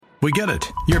We get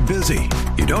it. You're busy.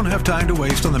 You don't have time to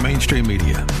waste on the mainstream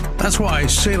media. That's why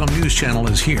Salem News Channel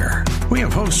is here. We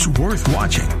have hosts worth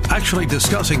watching, actually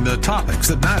discussing the topics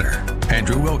that matter.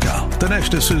 Andrew Wilkow,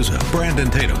 Dinesh D'Souza, Brandon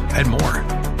Tatum, and more.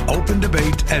 Open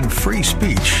debate and free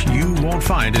speech you won't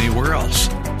find anywhere else.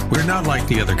 We're not like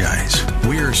the other guys.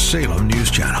 We're Salem News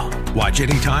Channel. Watch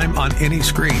anytime on any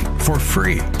screen for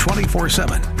free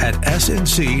 24/7 at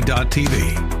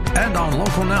snc.tv and on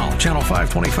Local Now, Channel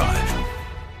 525.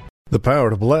 The power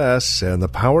to bless and the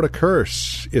power to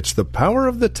curse. It's the power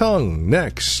of the tongue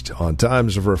next on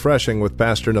Times of Refreshing with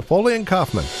Pastor Napoleon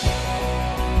Kaufman.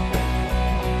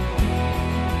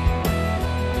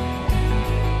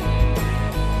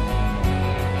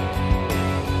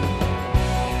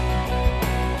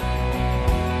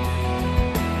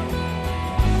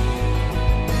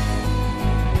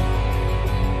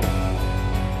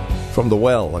 From the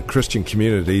Well, a Christian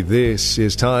community, this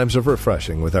is Times of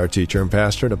Refreshing with our teacher and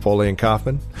pastor, Napoleon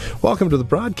Kaufman. Welcome to the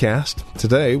broadcast.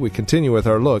 Today, we continue with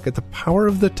our look at the power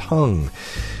of the tongue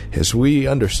as we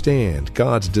understand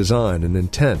God's design and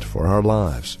intent for our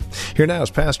lives. Here now is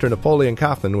Pastor Napoleon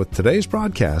Kaufman with today's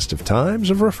broadcast of Times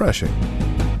of Refreshing.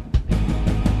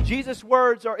 Jesus'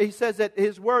 words he says that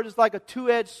his word is like a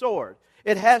two-edged sword.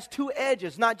 It has two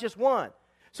edges, not just one.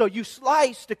 So you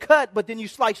slice to cut, but then you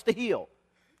slice to heal.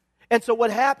 And so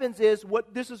what happens is,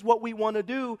 this is what we want to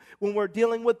do when we're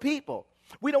dealing with people.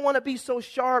 We don't want to be so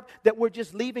sharp that we're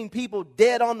just leaving people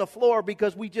dead on the floor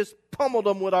because we just pummeled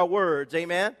them with our words,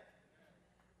 amen?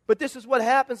 But this is what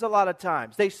happens a lot of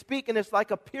times. They speak and it's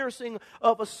like a piercing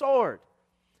of a sword.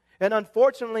 And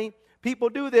unfortunately, people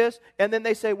do this and then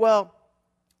they say, well,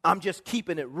 I'm just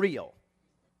keeping it real.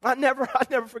 I never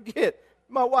forget.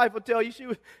 My wife will tell you,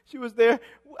 she was there.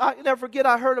 I never forget,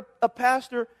 I heard a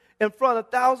pastor in front of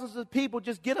thousands of people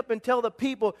just get up and tell the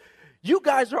people, you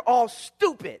guys are all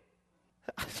stupid.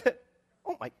 I said,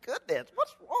 oh my goodness,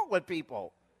 what's wrong with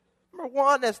people? Number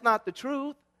one, that's not the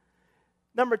truth.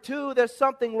 Number two, there's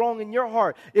something wrong in your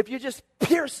heart if you're just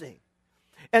piercing.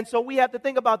 And so we have to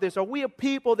think about this. Are we a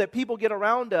people that people get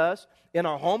around us in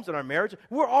our homes, in our marriage?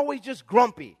 We're always just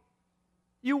grumpy.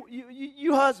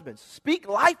 You husbands, speak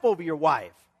life over your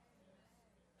wife.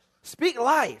 Speak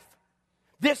life.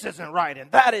 This isn't right,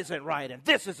 and that isn't right, and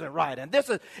this isn't right, and this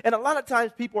is... And a lot of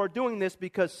times people are doing this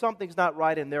because something's not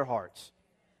right in their hearts.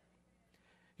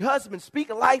 Your husband, speak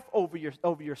life over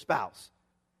your spouse.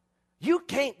 You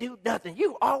can't do nothing.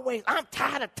 I'm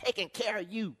tired of taking care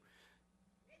of you.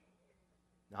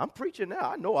 Now, I'm preaching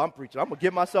now. I know I'm preaching. I'm going to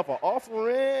give myself an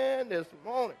offering this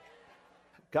morning.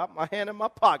 Got my hand in my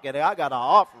pocket, and I got an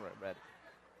offering ready.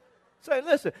 Say,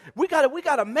 listen, we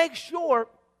got to make sure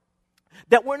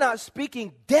that we're not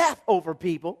speaking death over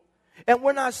people, and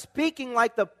we're not speaking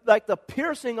like the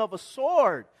piercing of a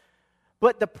sword,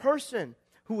 but the person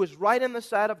who is right in the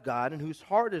sight of God and whose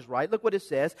heart is right. Look what it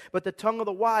says, but the tongue of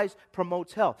the wise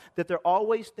promotes health, that they're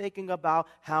always thinking about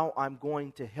how I'm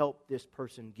going to help this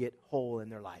person get whole in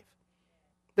their life.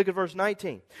 Look at verse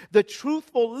 19. The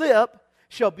truthful lip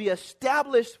shall be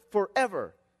established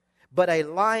forever, but a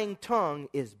lying tongue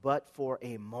is but for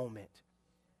a moment.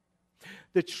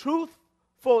 It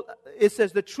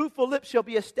says, the truthful lip shall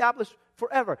be established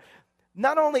forever.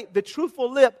 Not only the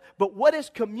truthful lip, but what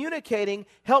is communicating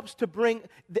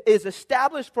is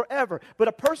established forever. But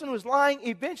a person who's lying,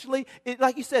 eventually,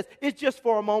 like he says, it's just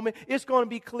for a moment. It's going to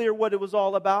be clear what it was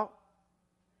all about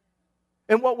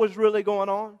and what was really going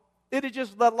on.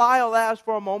 The lie will last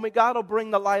for a moment. God will bring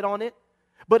the light on it.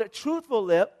 But a truthful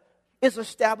lip is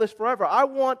established forever. I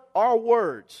want our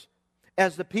words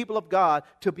as the people of God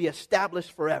to be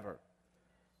established forever.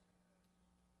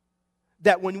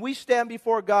 That when we stand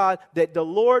before God, that the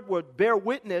Lord would bear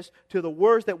witness to the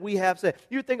words that we have said.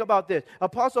 You think about this.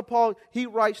 Apostle Paul, he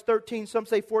writes 13, some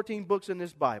say 14 books in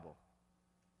this Bible.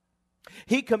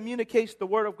 He communicates the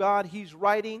Word of God. He's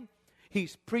writing,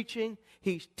 he's preaching,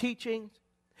 he's teaching.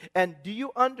 And do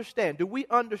we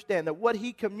understand that what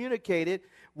he communicated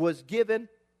was given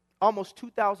almost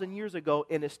 2,000 years ago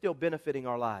and is still benefiting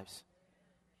our lives?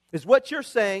 Is what you're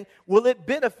saying, will it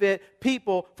benefit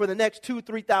people for the next 2,000,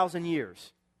 3,000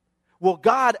 years? Will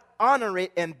God honor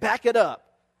it and back it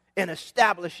up and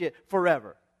establish it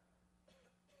forever?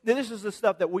 Now, this is the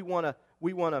stuff that we want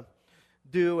to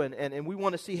do and we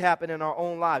want to see happen in our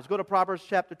own lives. Go to Proverbs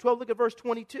chapter 12, look at verse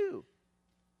 22.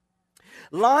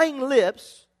 Lying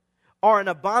lips are an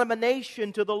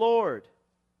abomination to the Lord,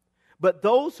 but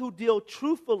those who deal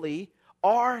truthfully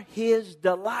are His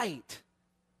delight.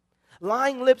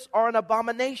 Lying lips are an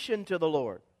abomination to the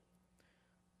Lord,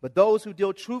 but those who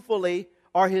deal truthfully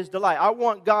are His delight. I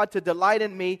want God to delight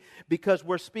in me because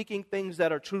we're speaking things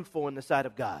that are truthful in the sight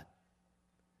of God.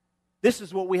 This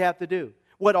is what we have to do.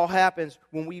 What all happens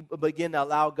when we begin to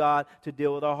allow God to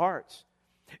deal with our hearts.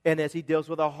 And as He deals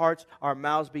with our hearts, our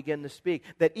mouths begin to speak.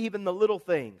 That even the little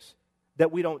things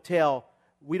that we don't tell,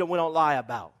 we don't lie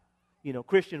about. You know,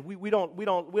 Christians, we don't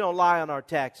lie on our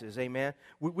taxes, amen.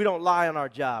 We don't lie on our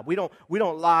job. We don't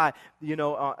lie,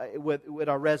 with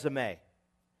our resume.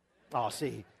 Oh,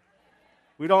 see,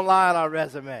 we don't lie on our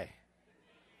resume.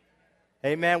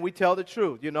 Amen. We tell the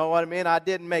truth. You know what I mean? I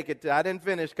didn't make it. I didn't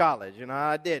finish college.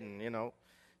 I didn't.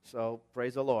 So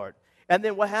praise the Lord. And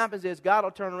then what happens is God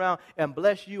will turn around and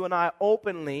bless you and I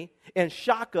openly and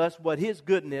shock us with His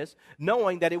goodness,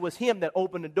 knowing that it was Him that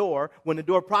opened the door when the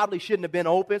door probably shouldn't have been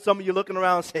open. Some of you looking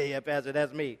around and say, yeah, Pastor,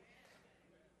 that's me.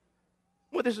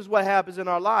 Well, this is what happens in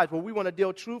our lives. Well, we want to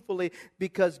deal truthfully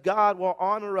because God will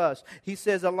honor us. He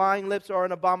says the lying lips are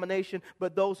an abomination,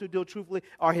 but those who deal truthfully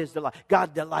are His delight.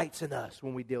 God delights in us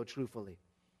when we deal truthfully.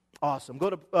 Awesome. Go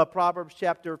to Proverbs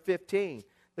chapter 15.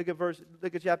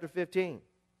 Look at chapter 15.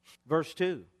 Verse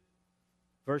 2.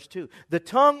 Verse 2. The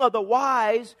tongue of the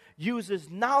wise uses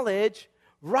knowledge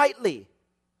rightly,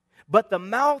 but the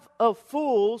mouth of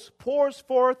fools pours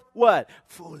forth what?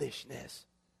 Foolishness.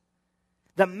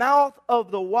 The mouth of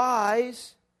the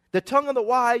wise, the tongue of the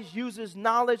wise uses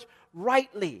knowledge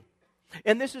rightly.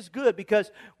 And this is good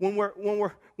because when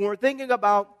we're thinking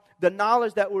about the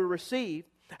knowledge that we receive,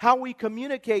 how we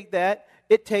communicate that,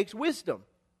 it takes wisdom.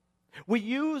 We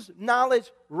use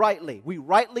knowledge rightly. We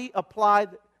rightly apply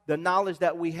the knowledge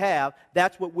that we have.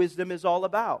 That's what wisdom is all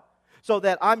about. So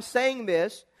that I'm saying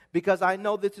this because I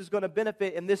know this is going to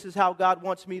benefit and this is how God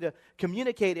wants me to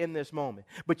communicate in this moment.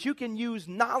 But you can use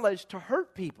knowledge to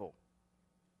hurt people.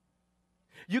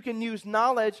 You can use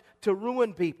knowledge to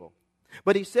ruin people.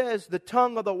 But He says the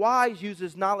tongue of the wise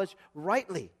uses knowledge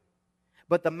rightly,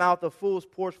 but the mouth of fools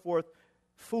pours forth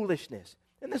foolishness.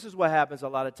 And this is what happens a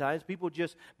lot of times. People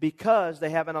just, because they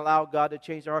haven't allowed God to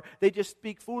change their heart, they just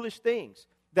speak foolish things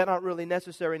that aren't really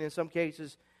necessary and in some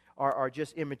cases are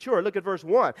just immature. Look at verse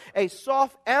 1. A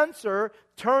soft answer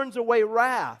turns away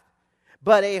wrath,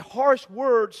 but a harsh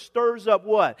word stirs up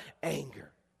what?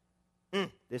 Anger.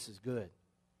 This is good.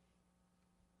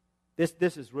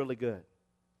 This is really good.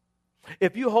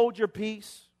 If you hold your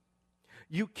peace,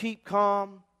 you keep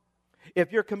calm,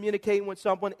 if you're communicating with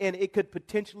someone and it could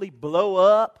potentially blow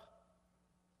up,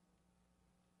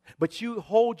 but you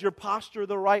hold your posture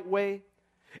the right way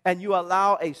and you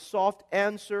allow a soft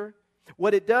answer,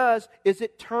 what it does is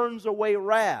it turns away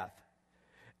wrath.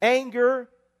 Anger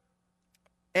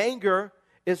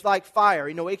is like fire.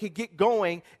 It could get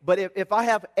going, but if I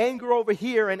have anger over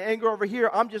here and anger over here,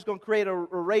 I'm just going to create a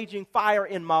raging fire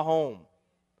in my home.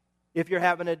 If you're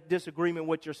having a disagreement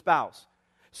with your spouse,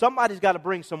 somebody's got to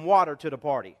bring some water to the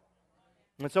party.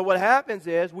 And so what happens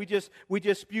is we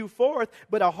just spew forth,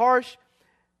 but a harsh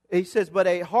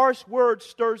word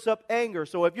stirs up anger.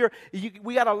 So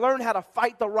we got to learn how to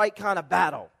fight the right kind of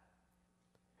battle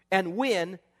and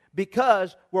win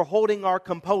because we're holding our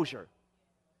composure.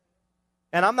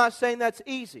 And I'm not saying that's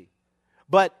easy,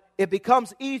 but it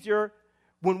becomes easier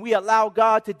when we allow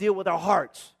God to deal with our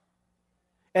hearts.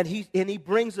 And He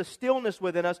brings a stillness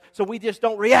within us so we just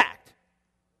don't react.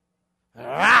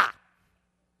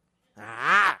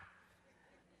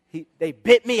 They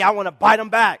bit me. I want to bite them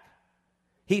back.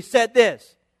 He said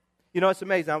this. It's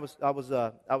amazing. I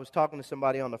was talking to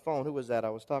somebody on the phone. Who was that? I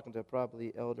was talking to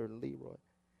probably Elder Leroy.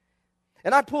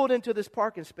 And I pulled into this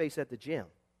parking space at the gym.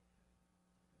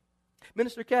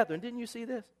 Minister Catherine, didn't you see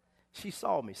this? She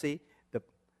saw me. See, the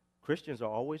Christians are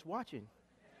always watching.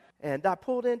 And I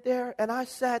pulled in there and I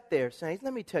sat there, saints.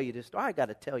 Let me tell you this story. I got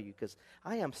to tell you because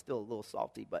I am still a little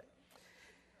salty, but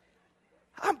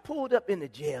I'm pulled up in the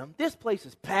gym. This place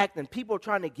is packed and people are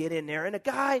trying to get in there. And a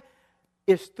guy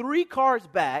is 3 cars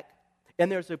back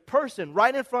and there's a person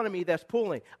right in front of me that's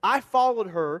pulling. I followed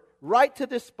her right to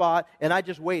this spot and I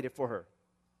just waited for her.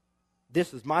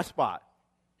 This is my spot.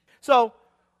 So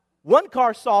one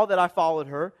car saw that I followed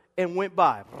her and went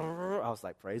by. I was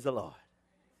like, praise the Lord.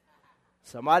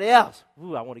 Somebody else,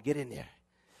 I want to get in there.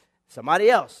 Somebody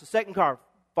else, the second car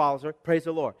follows her, praise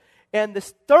the Lord. And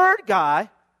this third guy,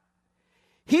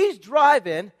 he's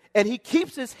driving and he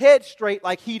keeps his head straight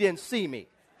like he didn't see me.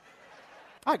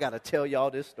 I got to tell y'all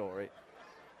this story.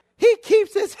 He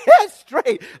keeps his head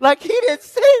straight like he didn't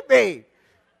see me.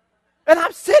 And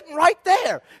I'm sitting right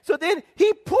there. So then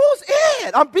he pulls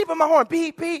in. I'm beeping my horn.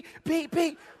 Beep, beep, beep,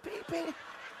 beep, beep, beep.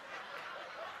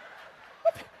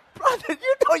 Brother,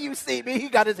 you see me. He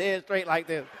got his head straight like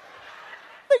this.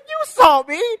 Like, you saw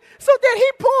me. So then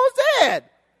he pulls in.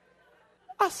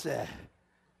 I said,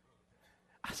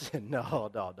 no.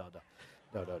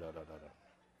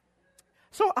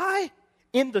 So I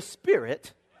in the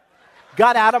spirit,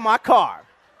 got out of my car.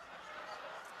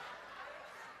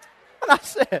 And I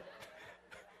said,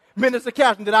 Minister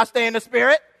Captain, did I stay in the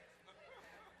spirit?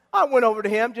 I went over to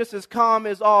him just as calm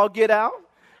as all get out.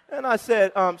 And I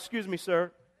said, excuse me,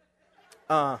 sir.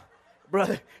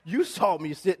 Brother, you saw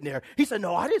me sitting there. He said,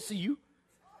 no, I didn't see you.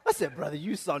 I said, brother,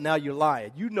 you saw, now you're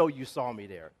lying. You know you saw me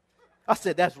there. I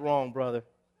said, that's wrong, brother.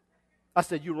 I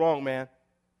said, you're wrong, man.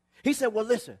 He said, well,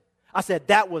 listen. I said,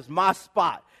 that was my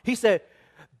spot. He said,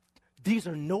 these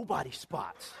are nobody's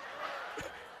spots.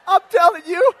 I'm telling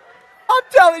you,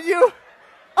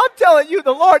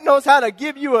 the Lord knows how to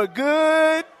give you a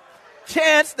good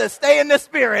chance to stay in the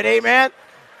spirit, amen.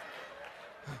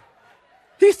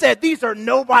 He said, these are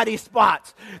nobody's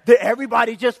spots.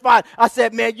 Everybody just fine. I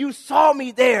said, man, you saw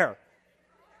me there.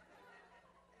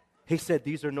 He said,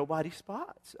 these are nobody's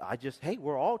spots. Hey,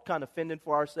 we're all kind of fending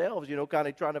for ourselves, kind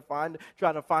of trying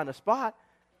to find a spot.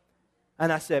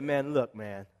 And I said, man, look,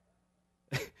 man.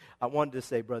 I wanted to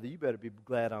say, brother, you better be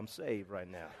glad I'm saved right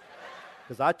now.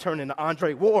 Because I turn into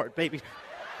Andre Ward, baby.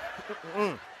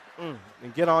 And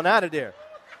get on out of there.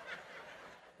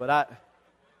 But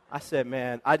I said,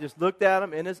 man, I just looked at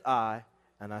him in his eye,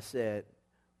 and I said,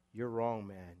 you're wrong,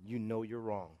 man. You know you're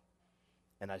wrong.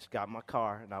 And I just got in my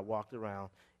car, and I walked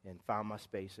around and found my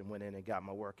space and went in and got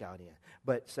my workout in.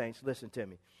 But, saints, listen to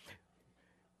me.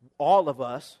 All of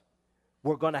us,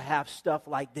 we're going to have stuff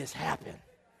like this happen.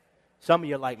 Some of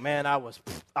you are like, man,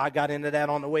 I got into that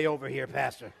on the way over here,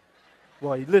 Pastor.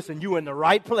 Well, listen, you're in the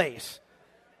right place.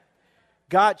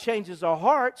 God changes our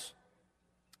hearts,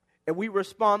 and we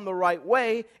respond the right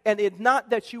way, and it's not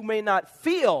that you may not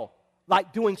feel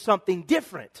like doing something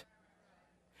different,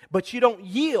 but you don't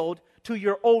yield to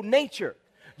your old nature.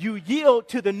 You yield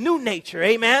to the new nature,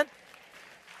 amen?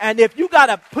 And if you got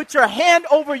to put your hand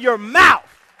over your mouth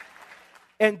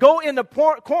and go in the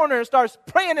corner and start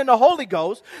praying in the Holy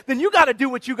Ghost, then you got to do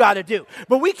what you got to do.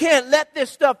 But we can't let this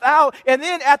stuff out, and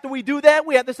then after we do that,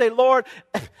 we have to say, Lord,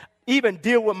 even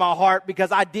deal with my heart,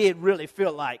 because I did really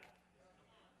feel like.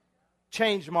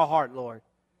 Change my heart, Lord.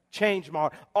 Change my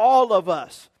heart. All of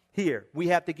us here, we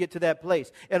have to get to that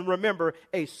place. And remember,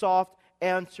 a soft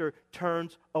answer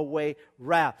turns away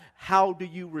wrath. How do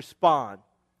you respond?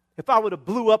 If I would have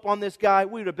blew up on this guy,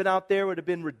 we would have been out there, it would have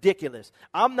been ridiculous.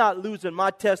 I'm not losing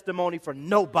my testimony for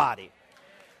nobody.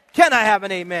 Can I have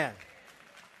an amen?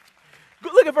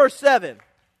 Look at verse 7.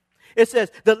 It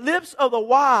says, the lips of the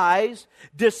wise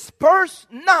disperse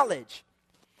knowledge,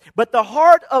 but the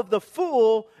heart of the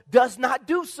fool does not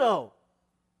do so.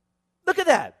 Look at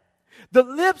that. The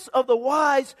lips of the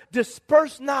wise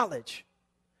disperse knowledge.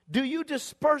 Do you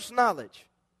disperse knowledge?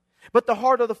 But the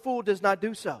heart of the fool does not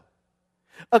do so.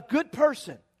 A good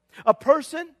person, a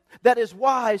person that is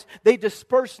wise, they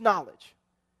disperse knowledge.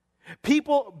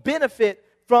 People benefit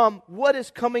from what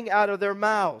is coming out of their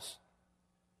mouths.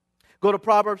 Go to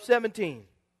Proverbs 17.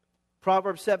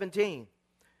 Proverbs 17,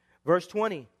 verse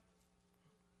 20.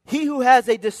 He who has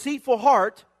a deceitful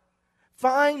heart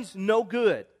finds no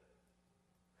good,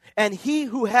 and he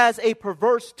who has a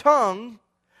perverse tongue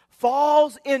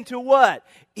falls into what?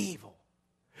 Evil.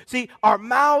 See, our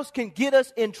mouths can get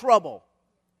us in trouble.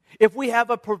 If we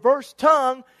have a perverse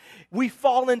tongue, we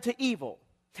fall into evil.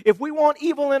 If we want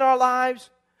evil in our lives,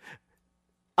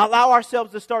 allow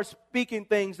ourselves to start speaking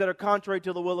things that are contrary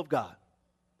to the will of God.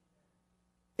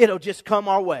 It'll just come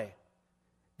our way.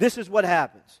 This is what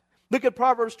happens. Look at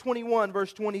Proverbs 21,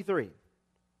 verse 23.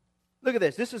 Look at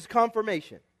this. This is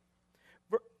confirmation.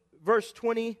 Verse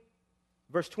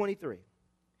 23.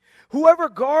 Whoever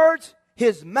guards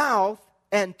his mouth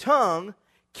and tongue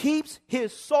keeps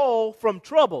his soul from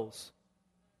troubles.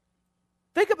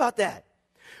 Think about that.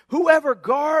 Whoever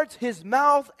guards his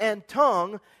mouth and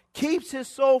tongue keeps his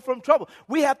soul from trouble.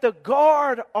 We have to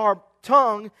guard our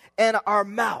tongue and our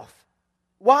mouth.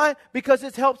 Why? Because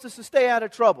it helps us to stay out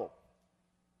of trouble.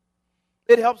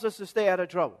 It helps us to stay out of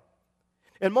trouble.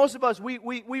 And most of us,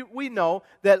 we know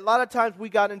that a lot of times we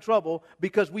got in trouble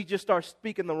because we just start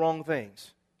speaking the wrong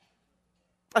things.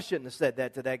 I shouldn't have said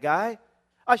that to that guy.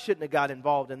 I shouldn't have got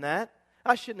involved in that.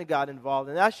 I shouldn't have got involved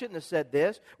in that. I shouldn't have said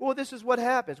this. Well, this is what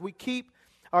happens. We keep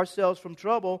ourselves from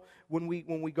trouble when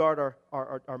we guard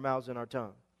our mouths and our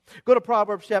tongue. Go to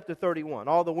Proverbs chapter 31.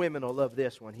 All the women will love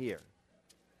this one here.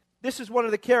 This is one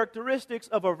of the characteristics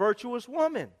of a virtuous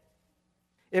woman.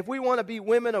 If we want to be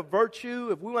women of virtue,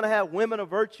 if we want to have women of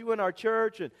virtue in our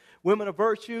church and women of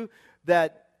virtue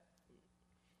that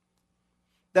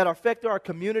affect our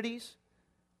communities,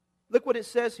 look what it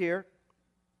says here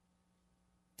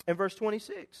in verse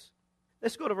 26.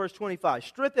 Let's go to verse 25.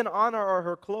 Strength and honor are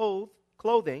her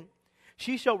clothing.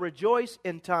 She shall rejoice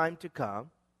in time to come.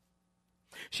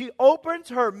 She opens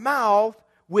her mouth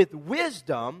with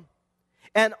wisdom,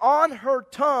 and on her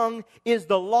tongue is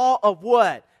the law of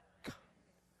what?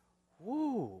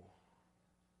 Woo.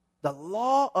 The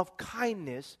law of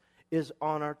kindness is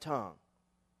on our tongue.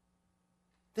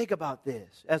 Think about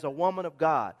this. As a woman of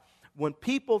God, when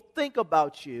people think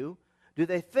about you, do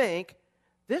they think,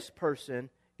 this person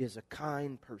is a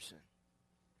kind person?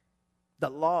 The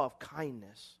law of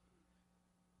kindness,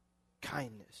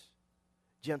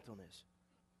 gentleness.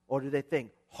 Or do they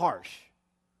think harsh,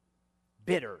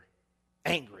 bitter,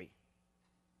 angry,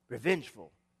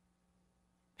 revengeful,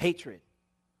 hatred,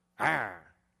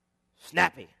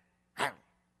 snappy?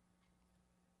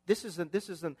 This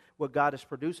isn't what God is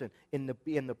producing in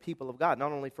the people of God,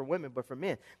 not only for women, but for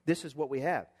men. This is what we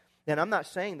have. And I'm not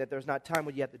saying that there's not time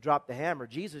when you have to drop the hammer.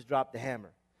 Jesus dropped the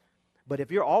hammer. But if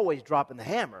you're always dropping the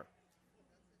hammer,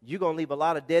 you're going to leave a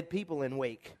lot of dead people in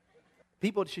wake.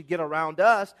 People should get around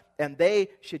us, and they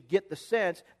should get the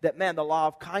sense that, man, the law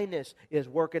of kindness is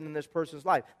working in this person's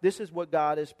life. This is what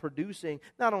God is producing,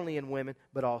 not only in women,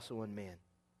 but also in men.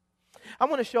 I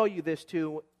want to show you this,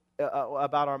 too,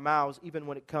 about our mouths, even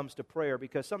when it comes to prayer,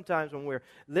 because sometimes when we're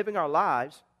living our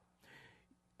lives,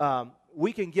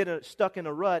 we can get stuck in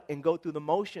a rut and go through the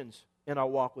motions in our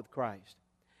walk with Christ.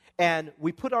 And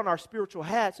we put on our spiritual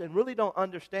hats and really don't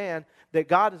understand that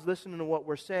God is listening to what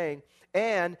we're saying,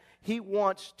 and He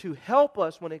wants to help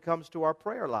us when it comes to our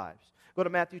prayer lives. Go to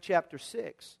Matthew chapter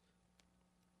 6.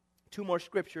 2 more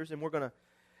scriptures, and we're going to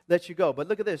let you go. But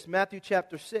look at this, Matthew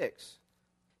chapter 6.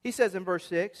 He says in verse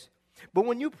 6, but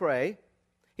when you pray,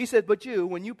 he said, but you,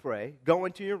 when you pray, go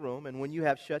into your room, and when you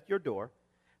have shut your door,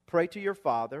 pray to your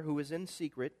Father who is in the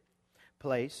secret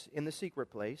place,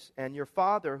 and your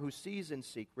Father who sees in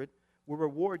secret will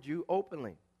reward you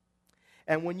openly.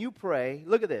 And when you pray,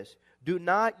 look at this, do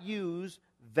not use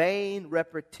vain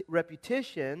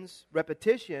repetitions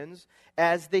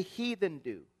as the heathen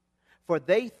do, for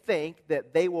they think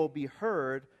that they will be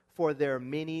heard for their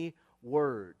many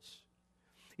words.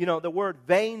 You know, the word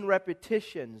vain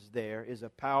repetitions there is a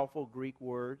powerful Greek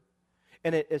word.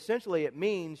 And it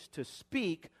means to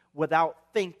speak without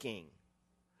thinking,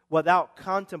 without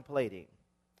contemplating,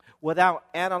 without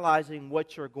analyzing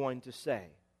what you're going to say,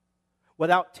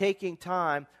 without taking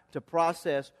time to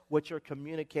process what you're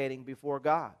communicating before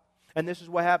God. And this is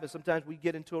what happens. Sometimes we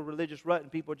get into a religious rut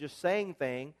and people are just saying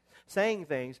things,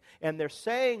 and they're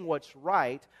saying what's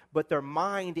right, but their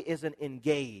mind isn't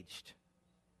engaged.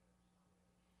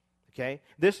 Okay?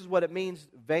 This is what it means,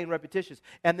 vain repetitions.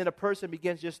 And then a person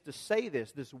begins just to say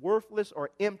this worthless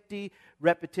or empty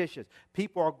repetitions.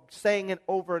 People are saying it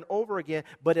over and over again,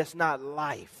 but it's not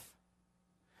life.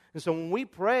 And so when we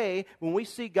pray, when we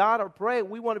see God or pray,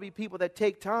 we want to be people that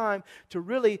take time to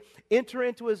really enter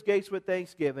into His gates with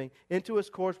thanksgiving, into His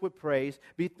courts with praise,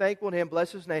 be thankful to Him,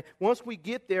 bless His name. Once we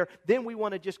get there, then we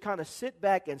want to just kind of sit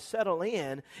back and settle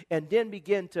in, and then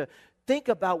begin to think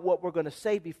about what we're going to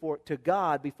say to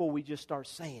God before we just start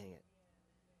saying it.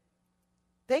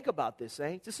 Think about this,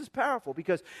 saints. This is powerful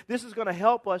because this is going to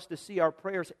help us to see our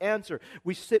prayers answered.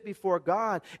 We sit before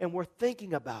God and we're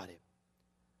thinking about it.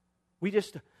 We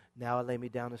just, now I lay me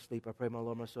down to sleep. I pray my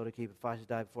Lord my soul to keep. If I should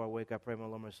die before I wake, I pray my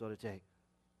Lord my soul to take.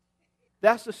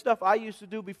 That's the stuff I used to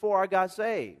do before I got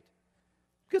saved.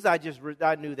 Because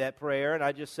I knew that prayer and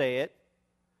I just say it.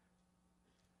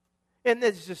 And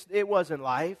it wasn't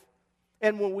life.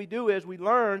 And what we do is we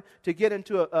learn to get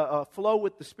into a flow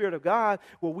with the Spirit of God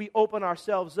where we open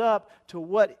ourselves up to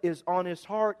what is on His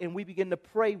heart and we begin to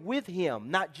pray with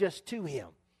Him, not just to Him.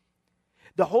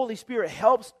 The Holy Spirit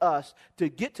helps us to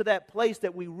get to that place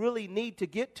that we really need to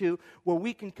get to where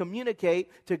we can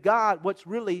communicate to God what's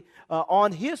really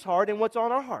on His heart and what's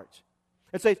on our hearts.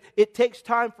 And so it takes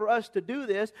time for us to do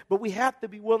this, but we have to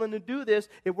be willing to do this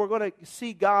if we're going to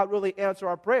see God really answer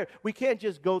our prayer. We can't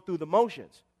just go through the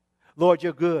motions. Lord,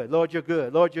 you're good. Lord, you're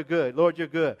good. Lord, you're good. Lord, you're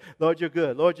good. Lord, you're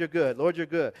good. Lord, you're good. Lord, you're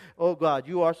good. Oh, God,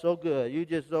 you are so good. You're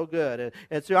just so good.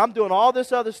 And so I'm doing all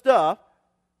this other stuff,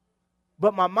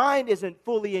 but my mind isn't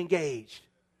fully engaged.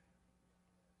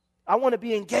 I want to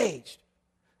be engaged.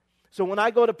 So when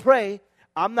I go to pray,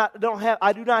 I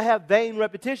do not have vain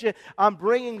repetition. I'm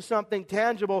bringing something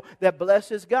tangible that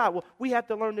blesses God. Well, we have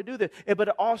to learn to do this, but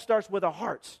it all starts with our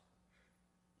hearts.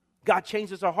 God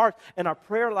changes our hearts, and our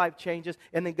prayer life changes,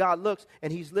 and then God looks,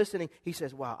 and He's listening. He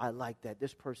says, wow, I like that.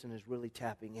 This person is really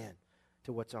tapping in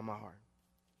to what's on my heart.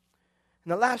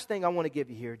 And the last thing I want to give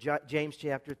you here, James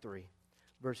chapter 3,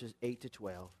 verses 8 to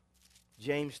 12.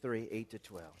 James 3, 8 to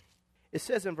 12. It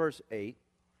says in verse 8,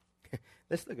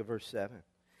 let's look at verse 7.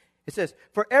 It says,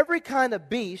 for every kind of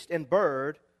beast and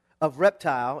bird, of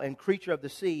reptile and creature of the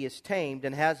sea is tamed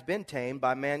and has been tamed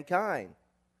by mankind.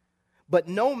 But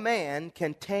no man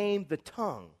can tame the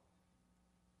tongue.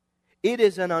 It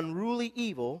is an unruly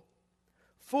evil,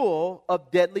 full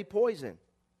of deadly poison.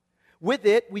 With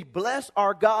it we bless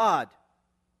our God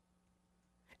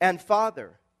and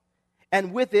Father,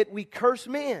 and with it we curse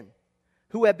men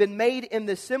who have been made in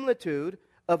the similitude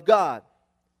of God.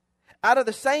 Out of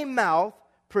the same mouth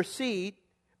proceed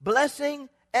blessing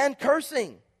and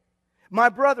cursing. My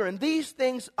brethren, these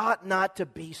things ought not to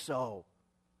be so.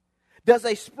 Does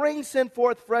a spring send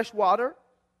forth fresh water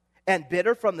and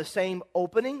bitter from the same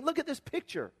opening? Look at this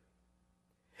picture.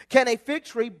 Can a fig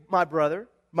tree, my brethren,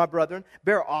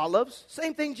 bear olives?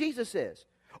 Same thing Jesus says.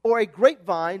 Or a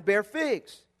grapevine bear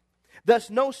figs? Thus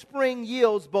no spring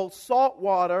yields both salt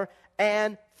water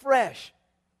and fresh.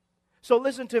 So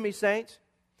listen to me, saints.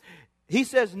 He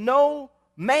says no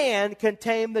man can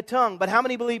tame the tongue, but how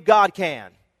many believe God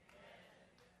can?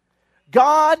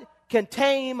 God can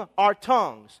tame our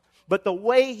tongues, but the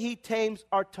way He tames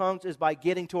our tongues is by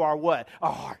getting to our what?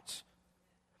 Our hearts.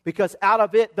 Because out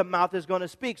of it, the mouth is going to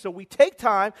speak. So we take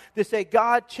time to say,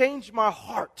 God, change my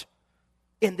heart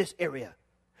in this area.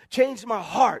 Change my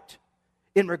heart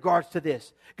in regards to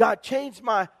this. God, change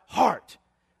my heart.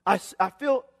 I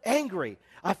feel angry.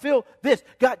 I feel this.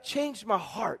 God, change my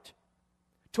heart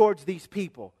towards these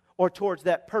people or towards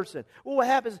that person. Well, what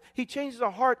happens, He changes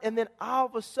our heart, and then all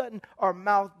of a sudden, our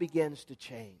mouth begins to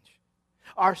change.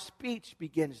 Our speech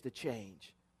begins to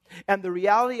change. And the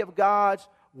reality of God's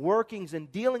workings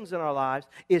and dealings in our lives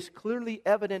is clearly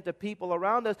evident to people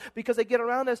around us, because they get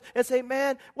around us and say,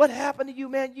 man, what happened to you,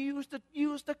 man? You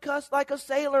used to cuss like a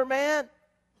sailor, man.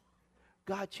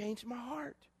 God changed my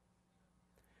heart.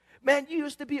 Man, you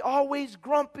used to be always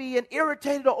grumpy and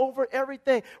irritated over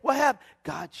everything. What happened?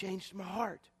 God changed my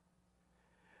heart.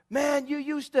 Man,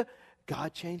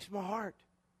 God changed my heart.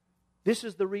 This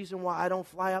is the reason why I don't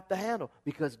fly up the handle,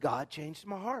 because God changed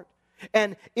my heart.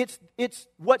 And it's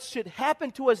what should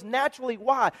happen to us naturally.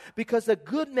 Why? Because a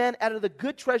good man, out of the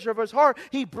good treasure of his heart,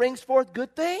 he brings forth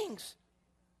good things.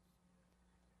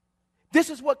 This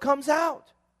is what comes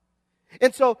out.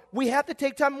 And so we have to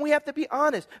take time and we have to be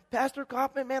honest. Pastor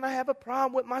Kaufman, man, I have a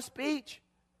problem with my speech.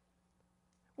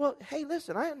 Well, hey,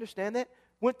 listen, I understand that.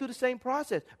 Went through the same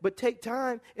process. But take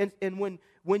time, and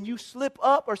when you slip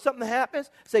up or something happens,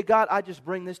 say, God, I just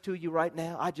bring this to you right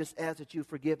now. I just ask that you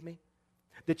forgive me,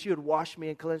 that you would wash me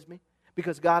and cleanse me.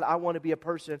 Because, God, I want to be a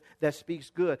person that speaks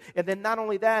good. And then not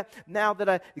only that, now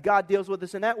that God deals with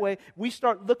us in that way, we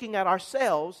start looking at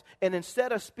ourselves, and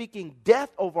instead of speaking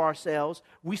death over ourselves,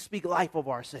 we speak life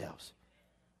over ourselves.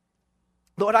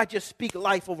 Lord, I just speak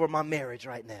life over my marriage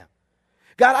right now.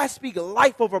 God, I speak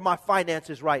life over my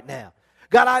finances right now.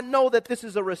 God, I know that this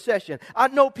is a recession. I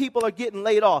know people are getting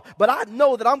laid off, but I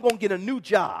know that I'm going to get a new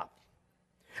job.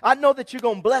 I know that you're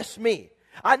going to bless me.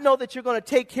 I know that you're going to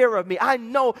take care of me. I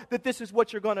know that this is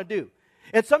what you're going to do.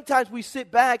 And sometimes we sit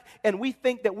back and we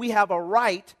think that we have a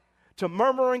right to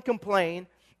murmur and complain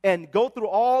and go through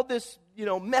all this,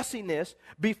 messiness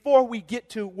before we get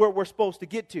to where we're supposed to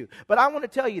get to. But I want to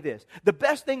tell you this. The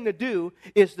best thing to do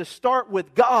is to start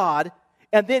with God,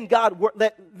 and then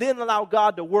then allow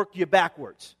God to work you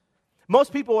backwards.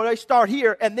 Most people, they start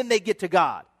here and then they get to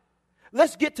God.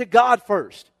 Let's get to God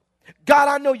first. God,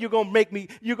 I know you're going to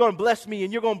bless me,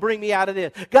 and you're going to bring me out of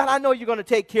this. God, I know you're going to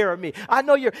take care of me.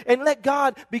 And let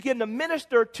God begin to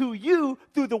minister to you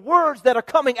through the words that are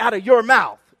coming out of your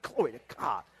mouth. Glory to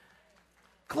God.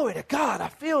 Glory to God. I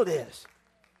feel this.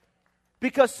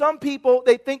 Because some people,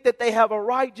 they think that they have a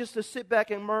right just to sit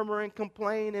back and murmur and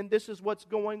complain, and this is what's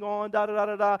going on,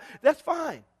 da-da-da-da-da. That's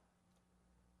fine.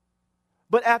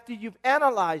 But after you've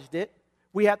analyzed it,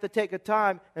 we have to take a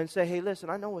time and say, hey,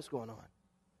 listen, I know what's going on.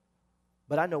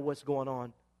 But I know what's going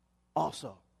on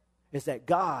also is that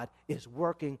God is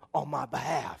working on my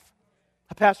behalf.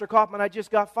 Pastor Kaufman, I just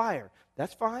got fired.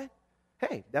 That's fine.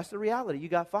 Hey, that's the reality. You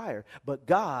got fired. But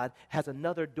God has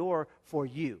another door for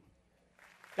you.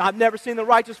 I've never seen the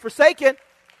righteous forsaken.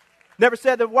 Never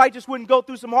said the righteous wouldn't go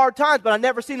through some hard times, but I've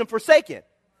never seen them forsaken.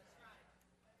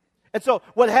 And so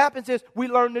what happens is we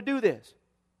learn to do this.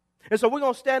 And so we're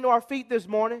going to stand to our feet this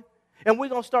morning, and we're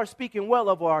going to start speaking well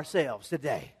over ourselves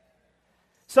today.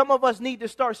 Some of us need to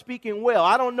start speaking well.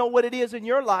 I don't know what it is in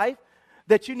your life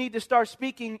that you need to start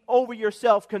speaking over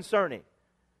yourself concerning.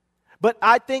 But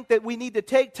I think that we need to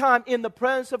take time in the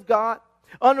presence of God,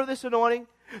 under this anointing,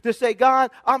 to say,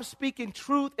 God, I'm speaking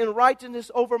truth and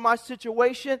righteousness over my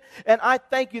situation, and I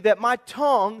thank you that my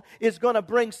tongue is going to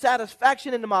bring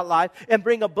satisfaction into my life and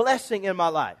bring a blessing in my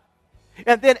life.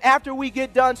 And then after we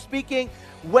get done speaking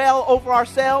well over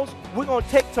ourselves, we're going to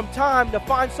take some time to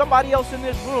find somebody else in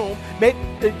this room, maybe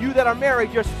you that are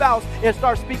married, your spouse, and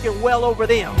start speaking well over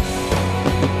them.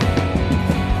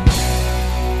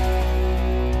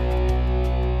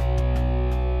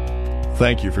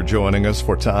 Thank you for joining us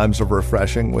for Times of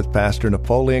Refreshing with Pastor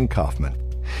Napoleon Kaufman.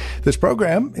 This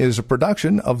program is a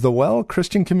production of the Well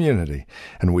Christian Community,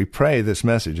 and we pray this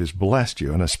message has blessed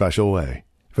you in a special way.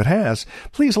 If it has,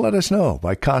 please let us know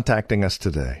by contacting us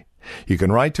today. You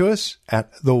can write to us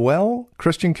at the Well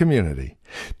Christian Community,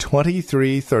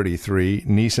 2333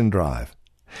 Neeson Drive.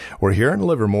 We're here in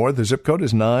Livermore. The zip code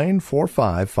is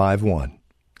 94551.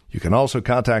 You can also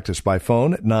contact us by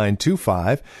phone at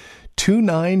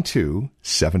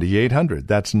 925-292-7800.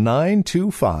 That's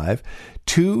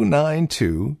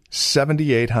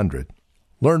 925-292-7800.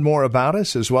 Learn more about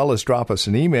us as well as drop us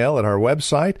an email at our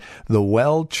website,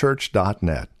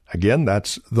 thewellchurch.net. Again,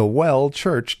 that's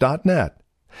thewellchurch.net.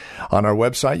 On our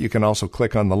website, you can also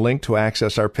click on the link to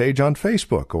access our page on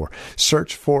Facebook or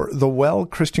search for The Well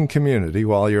Christian Community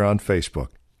while you're on Facebook.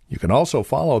 You can also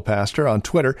follow Pastor on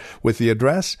Twitter with the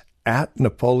address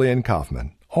 @Napoleon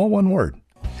Kaufman, all one word.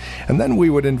 And then we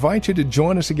would invite you to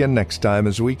join us again next time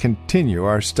as we continue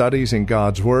our studies in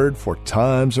God's Word for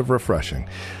Times of Refreshing.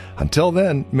 Until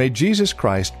then, may Jesus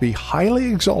Christ be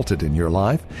highly exalted in your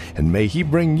life, and may He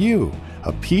bring you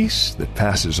a peace that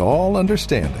passes all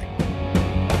understanding.